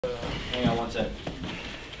hang out one sec.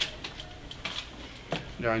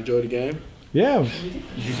 Y'all enjoy the game? Yeah.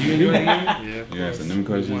 Did you enjoy the game? Yeah. You asking them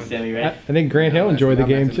questions? Sammy, right? I think Grant Hill enjoyed the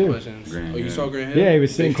game too. Grant, Oh, you saw Grant Hill? Yeah, he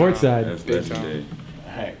was sitting courtside. That's Big legendary.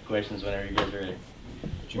 All right, questions whenever you guys are ready.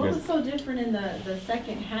 What was so different in the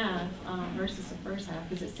second half versus the first half?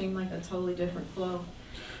 Because it seemed like a totally different flow.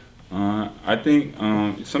 I think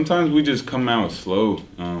sometimes we just come out slow.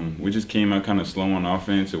 We just came out kind of slow on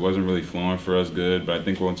offense. It wasn't really flowing for us good, but I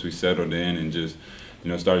think once we settled in and just,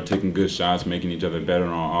 started taking good shots, making each other better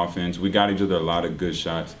on offense, we got each other a lot of good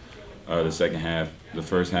shots the second half. The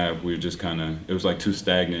first half, we were just it was like too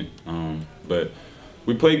stagnant. But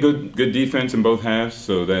we played good defense in both halves,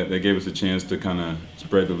 so that gave us a chance to kind of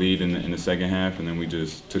spread the lead in the second half, and then we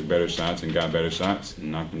just took better shots and got better shots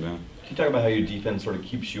and knocked them down. Can you talk about how your defense sort of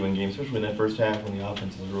keeps you in games, especially in that first half when the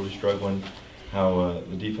offense is really struggling, how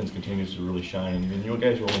the defense continues to really shine? And you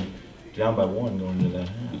guys were only down by 1 going into that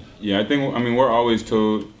half. Yeah, we're always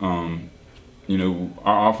told,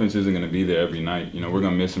 our offense isn't going to be there every night. We're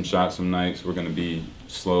going to miss some shots some nights. We're going to be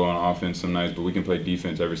slow on offense some nights, but we can play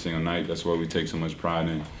defense every single night. That's why we take so much pride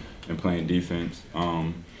in playing defense.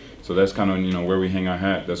 So that's kind of, where we hang our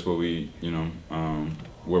hat. That's what we,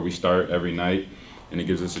 where we start every night. And it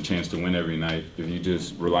gives us a chance to win every night. If you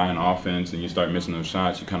just rely on offense and you start missing those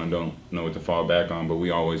shots, you kind of don't know what to fall back on. But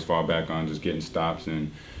we always fall back on just getting stops and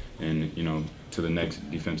to the next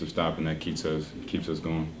defensive stop, and that keeps us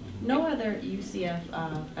going. No other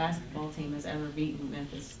UCF basketball team has ever beaten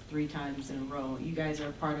Memphis 3 times in a row. You guys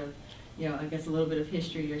are part of, I guess a little bit of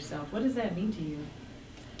history yourself. What does that mean to you?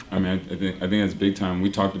 I think that's big time. We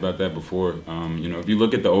talked about that before. If you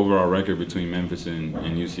look at the overall record between Memphis and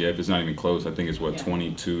UCF, it's not even close. I think it's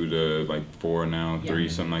 22 to 4 now, 3,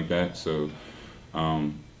 something like that. So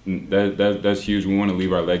that's huge. We want to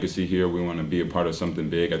leave our legacy here. We want to be a part of something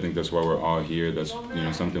big. I think that's why we're all here. That's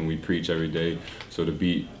something we preach every day. So to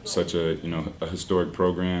beat such a a historic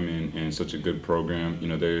program and such a good program,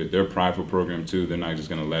 they're a prideful program too. They're not just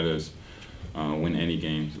going to let us win any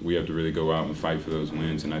games. We have to really go out and fight for those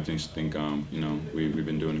wins, and I think we've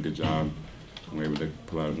been doing a good job. We're able to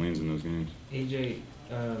pull out wins in those games. AJ,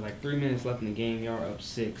 3 minutes left in the game, y'all are up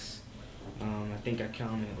 6. I think I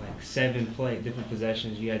counted 7 different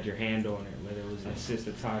possessions. You had your hand on it, whether it was an assist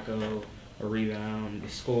to Taco, a rebound, a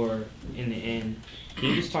score in the end. Can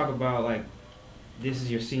you just talk about this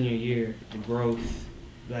is your senior year, the growth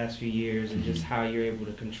the last few years, and just how you're able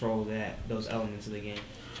to control those elements of the game?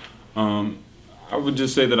 I would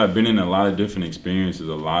just say that I've been in a lot of different experiences,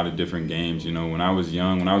 a lot of different games. When I was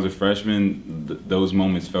young, when I was a freshman, those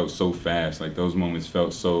moments felt so fast. Those moments I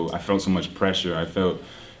felt so much pressure. I felt,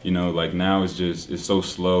 now it's so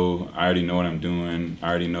slow. I already know what I'm doing. I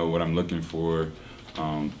already know what I'm looking for.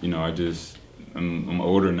 I'm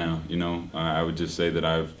older now, I would just say that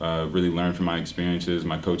I've really learned from my experiences.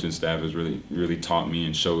 My coaching staff has really taught me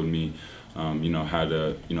and showed me, how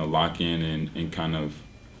to, lock in and kind of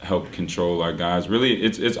help control our guys. Really,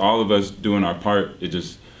 it's all of us doing our part. It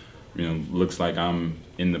just, looks like I'm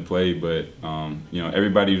in the play, but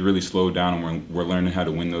everybody's really slowed down, and we're learning how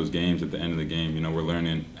to win those games at the end of the game. We're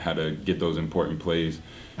learning how to get those important plays,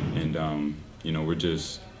 and we're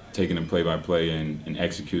just taking them play by play and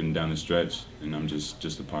executing down the stretch, and I'm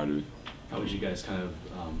just a part of it. How would you guys kind of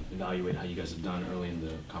evaluate how you guys have done early in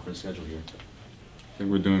the conference schedule here? I think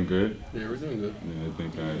we're doing good. Yeah, we're doing good. Yeah, I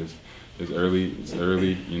think it's early. It's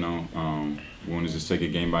early. We want to just take it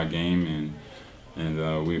game by game, and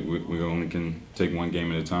we only can take one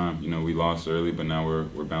game at a time. We lost early, but now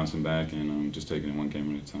we're bouncing back and just taking it one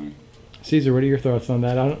game at a time. Caesar, what are your thoughts on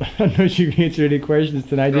that? I don't know if you can answer any questions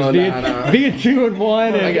tonight. Just being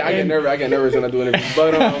 2-1. I get nervous when I do anything.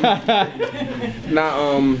 But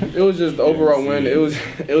it was just the overall win. It was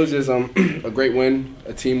just a great win,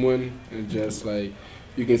 a team win, and just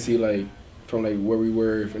you can see from where we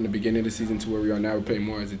were from the beginning of the season to where we are now, we're playing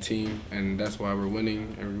more as a team, and that's why we're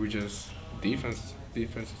winning. And we just defense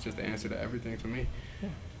is just the answer to everything for me. Yeah.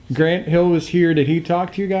 Grant Hill was here. Did he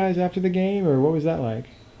talk to you guys after the game, or what was that like?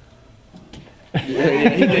 Yeah,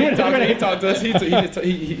 he talked to us.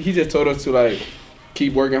 He just told us to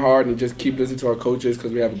keep working hard and just keep listening to our coaches,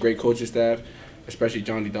 because we have a great coaching staff, especially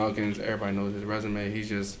Johnny Dawkins. Everybody knows his resume. He's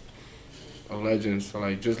just a legend.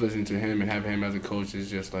 So just listening to him and having him as a coach is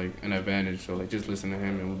just an advantage. So just listen to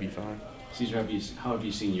him and we'll be fine. Ceasar, how have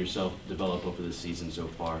you seen yourself develop over the season so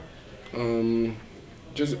far? I'm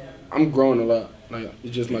growing a lot.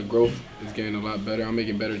 It's just my growth is getting a lot better. I'm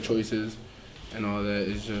making better choices and all that.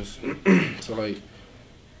 It's just so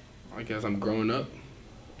I guess I'm growing up,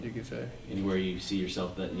 you could say. Anywhere you see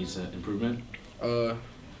yourself that needs improvement? No.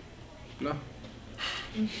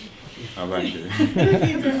 I like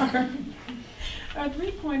it. Are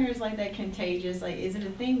three-pointers like that contagious? Like, is it a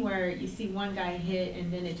thing where you see one guy hit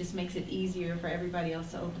and then it just makes it easier for everybody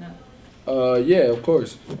else to open up? Yeah, of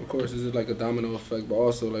course. Of course, this is like a domino effect, but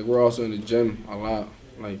also, like, we're also in the gym a lot.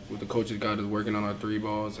 Like, with the coaches got us working on our three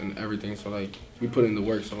balls and everything, so, like, we put in the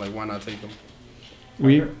work, so, like, why not take them?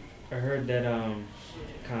 I heard that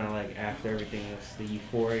kind of like after everything, the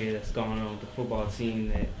euphoria that's gone on with the football team,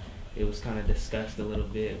 that it was kind of discussed a little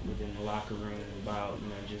bit within the locker room about, you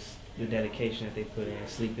know, just the dedication that they put in,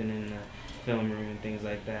 sleeping in the film room and things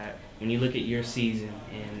like that. When you look at your season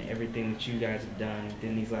and everything that you guys have done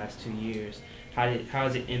within these last 2 years, how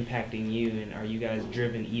is it impacting you, and are you guys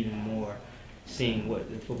driven even more seeing what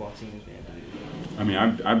the football team has been able to do? I mean,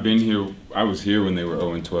 I've been here. I was here when they were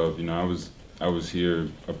 0-12. You know, I was here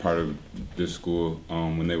a part of this school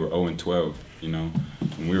when they were 0-12. You know,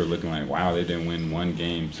 and we were looking like, wow, they didn't win one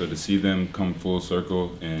game. So to see them come full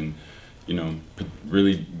circle and, you know,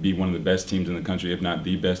 really be one of the best teams in the country, if not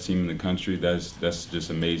the best team in the country, that's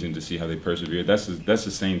just amazing to see how they persevere. That's the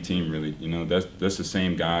same team, really. You know, that's the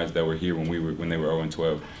same guys that were here when they were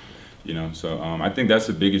 0-12. You know, so I think that's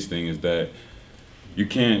the biggest thing, is that you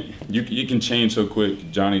can change so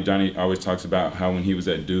quick. Johnny always talks about how when he was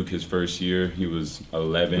at Duke his first year, he was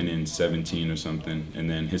 11-17 or something, and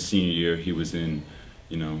then his senior year he was in,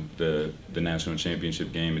 you know, the national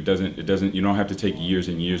championship game. It doesn't. You don't have to take years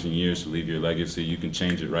and years and years to leave your legacy. You can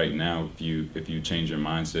change it right now if you change your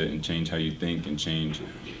mindset and change how you think and change,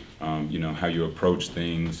 you know, how you approach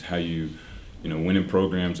things, how you know, winning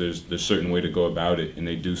programs, there's certain way to go about it, and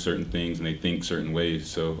they do certain things and they think certain ways.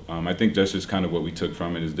 So I think that's just kind of what we took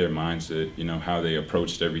from it, is their mindset, you know, how they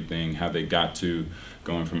approached everything, how they got to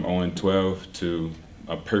going from 0-12 to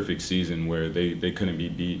a perfect season where they couldn't be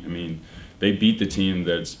beat. I mean, they beat the team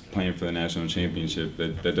that's playing for the national championship.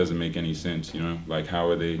 That doesn't make any sense, you know? Like, how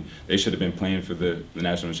are they should have been playing for the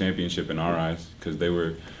national championship in our eyes, because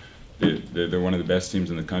they're one of the best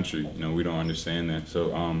teams in the country. You know, we don't understand that.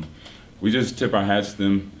 So we just tip our hats to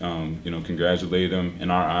them, you know, congratulate them.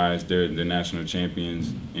 In our eyes, they're the national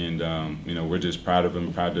champions, and you know, we're just proud of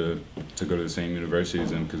them, proud to go to the same university as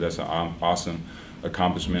them, because that's an awesome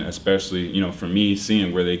accomplishment, especially, you know, for me,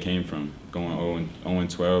 seeing where they came from, going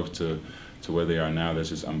 0-12 to where they are now. That's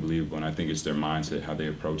just unbelievable, and I think it's their mindset, how they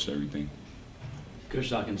approach everything.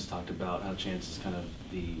 Coach Dawkins talked about how Chance is kind of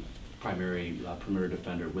the primary perimeter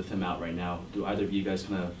defender. With him out right now, do either of you guys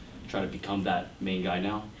kind of try to become that main guy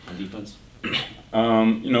now on defense?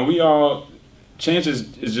 You know, Chance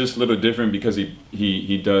is just a little different, because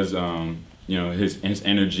he does, you know, his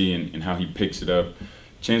energy and how he picks it up.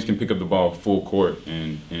 Chance can pick up the ball full court,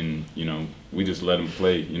 and you know, we just let him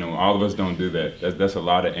play. You know, all of us don't do that. That's a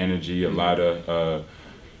lot of energy, a lot of,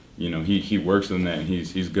 you know, he works on that, and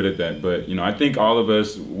he's good at that. But, you know, I think all of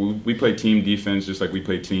us, we play team defense just like we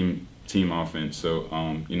play team offense. So,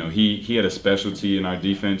 you know, he had a specialty in our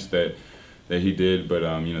defense that he did, but,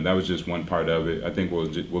 you know, that was just one part of it. I think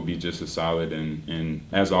we'll be just as solid, and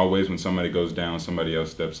as always, when somebody goes down, somebody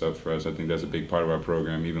else steps up for us. I think that's a big part of our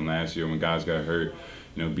program. Even last year when guys got hurt,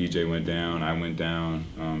 you know, BJ went down, I went down.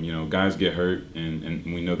 You know, guys get hurt, and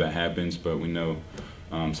we know that happens, but we know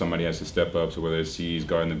somebody has to step up. So whether it's Ceasar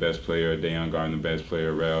guarding the best player, Dayon guarding the best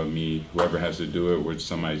player, Rel, me, whoever has to do it,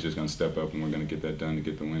 somebody's just going to step up, and we're going to get that done to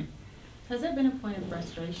get the win. Has there been a point of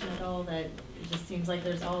frustration at all, that it just seems like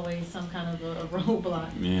there's always some kind of a roadblock?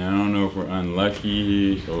 Yeah, I don't know if we're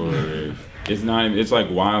unlucky or if it's not even, it's like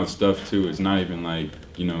wild stuff too. It's not even like,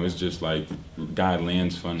 you know, it's just like guy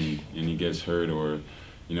lands funny and he gets hurt, or,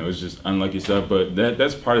 you know, it's just unlucky stuff. But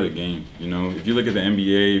that's part of the game. You know, if you look at the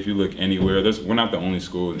NBA, if you look anywhere, we're not the only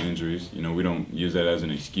school with injuries. You know, we don't use that as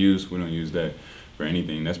an excuse. We don't use that for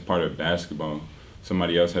anything. That's part of basketball.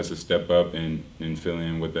 Somebody else has to step up and fill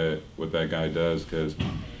in what that guy does, because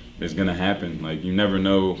it's gonna happen. Like, you never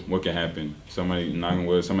know what could happen. Somebody, knock on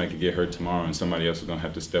wood, somebody could get hurt tomorrow, and somebody else is gonna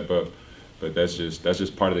have to step up. But that's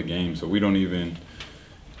just part of the game. So we don't even,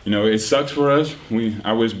 you know, it sucks for us.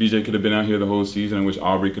 I wish BJ could have been out here the whole season. I wish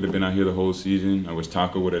Aubrey could have been out here the whole season. I wish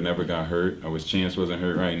Taco would have never got hurt. I wish Chance wasn't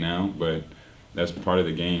hurt right now. But that's part of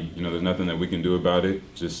the game. You know, there's nothing that we can do about it.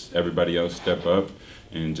 Just everybody else step up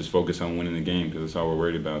and just focus on winning the game, because that's all we're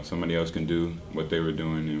worried about. Somebody else can do what they were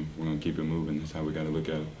doing, and we're going to keep it moving. That's how we got to look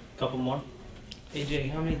at it. Couple more.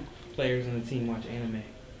 AJ, how many players on the team watch anime?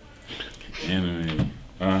 Anime.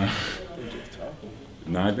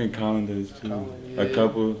 No, I think Colin does too. A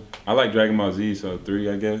couple. I like Dragon Ball Z, so 3,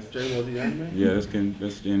 I guess. Dragon Ball Z anime? Yeah, that's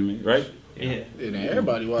the anime, right? Yeah. Then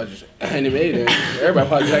everybody watches anime. Then everybody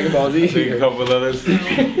watches Dragon Ball Z. I think a couple others.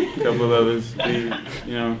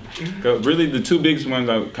 You know, really the two biggest ones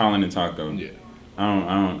are Colin and Taco. Yeah.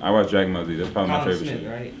 I watch Dragon Ball Z. That's probably my Colin favorite Smith, show.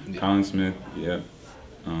 right? Colin Smith, yep.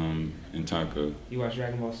 And Taco. You watch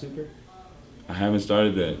Dragon Ball Super? I haven't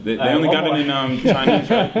started that. They only got it in Chinese,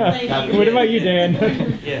 right? Thank you. What about you, Dan?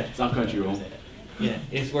 Yeah. It's not Crunchyroll. Yeah,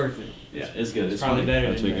 it's worth it. Yeah, it's good. It's Probably funny. better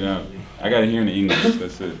I'll than check it that. out. I gotta hear it in English.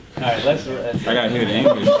 That's it. All right, let's. I gotta hear it in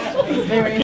English. Very